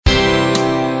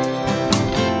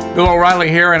Bill O'Reilly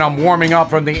here, and I'm warming up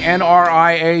from the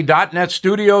NRIA.net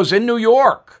studios in New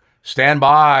York. Stand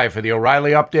by for the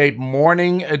O'Reilly Update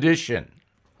Morning Edition.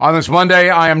 On this Monday,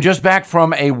 I am just back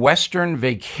from a Western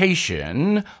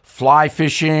vacation, fly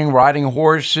fishing, riding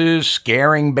horses,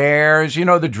 scaring bears. You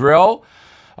know the drill.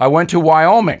 I went to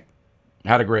Wyoming.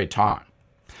 Had a great time.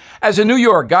 As a New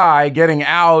York guy, getting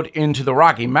out into the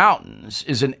Rocky Mountains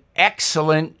is an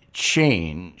excellent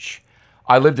change.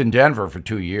 I lived in Denver for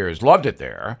 2 years, loved it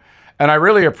there, and I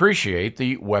really appreciate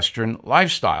the Western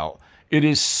lifestyle. It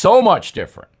is so much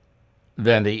different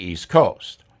than the East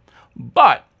Coast.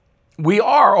 But we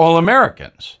are all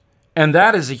Americans, and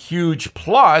that is a huge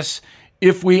plus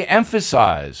if we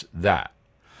emphasize that.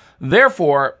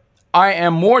 Therefore, I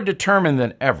am more determined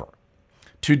than ever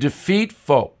to defeat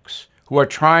folks who are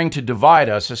trying to divide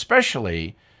us,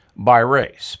 especially by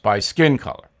race, by skin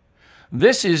color.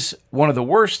 This is one of the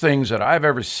worst things that I've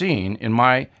ever seen in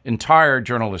my entire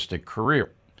journalistic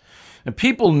career. And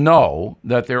people know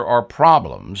that there are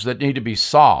problems that need to be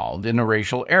solved in the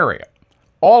racial area.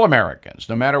 All Americans,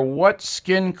 no matter what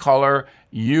skin color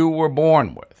you were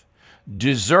born with,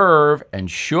 deserve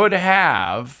and should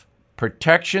have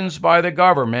protections by the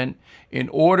government in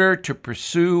order to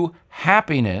pursue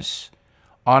happiness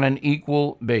on an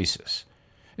equal basis.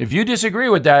 If you disagree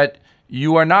with that,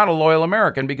 you are not a loyal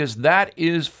American, because that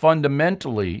is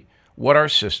fundamentally what our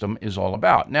system is all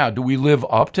about. Now, do we live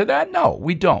up to that? No,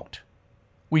 we don't.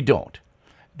 We don't.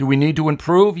 Do we need to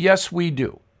improve? Yes, we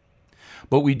do.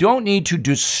 But we don't need to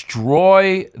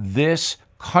destroy this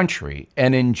country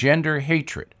and engender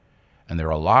hatred. And there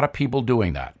are a lot of people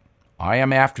doing that. I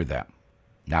am after them.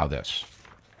 Now this.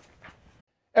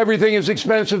 Everything is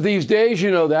expensive these days,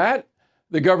 you know that.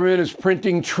 The government is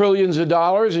printing trillions of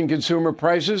dollars and consumer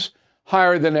prices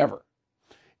higher than ever.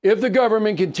 If the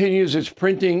government continues its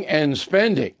printing and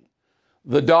spending,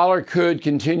 the dollar could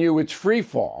continue its free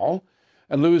fall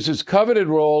and lose its coveted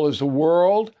role as the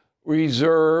world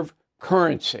reserve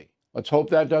currency. Let's hope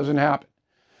that doesn't happen.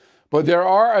 But there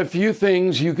are a few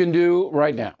things you can do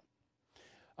right now.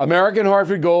 American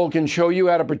Hartford Gold can show you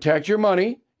how to protect your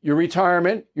money, your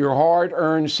retirement, your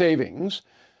hard-earned savings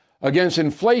against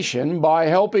inflation by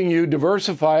helping you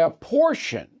diversify a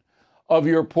portion of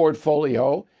your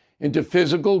portfolio into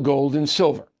physical gold and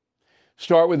silver.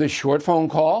 Start with a short phone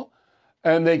call,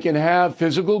 and they can have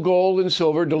physical gold and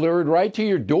silver delivered right to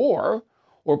your door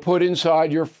or put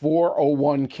inside your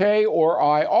 401k or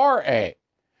IRA.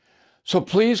 So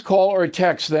please call or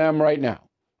text them right now.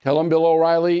 Tell them Bill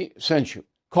O'Reilly sent you.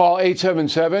 Call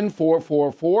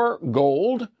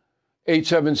 877-444-GOLD,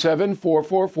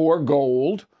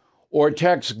 877-444-GOLD, or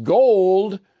text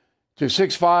GOLD to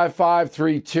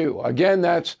 65532. Again,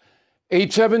 that's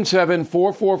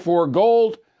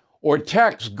 877-444-GOLD, or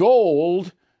text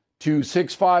GOLD to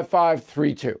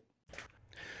 65532.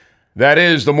 That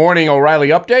is the Morning O'Reilly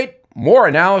Update. More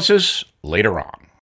analysis later on.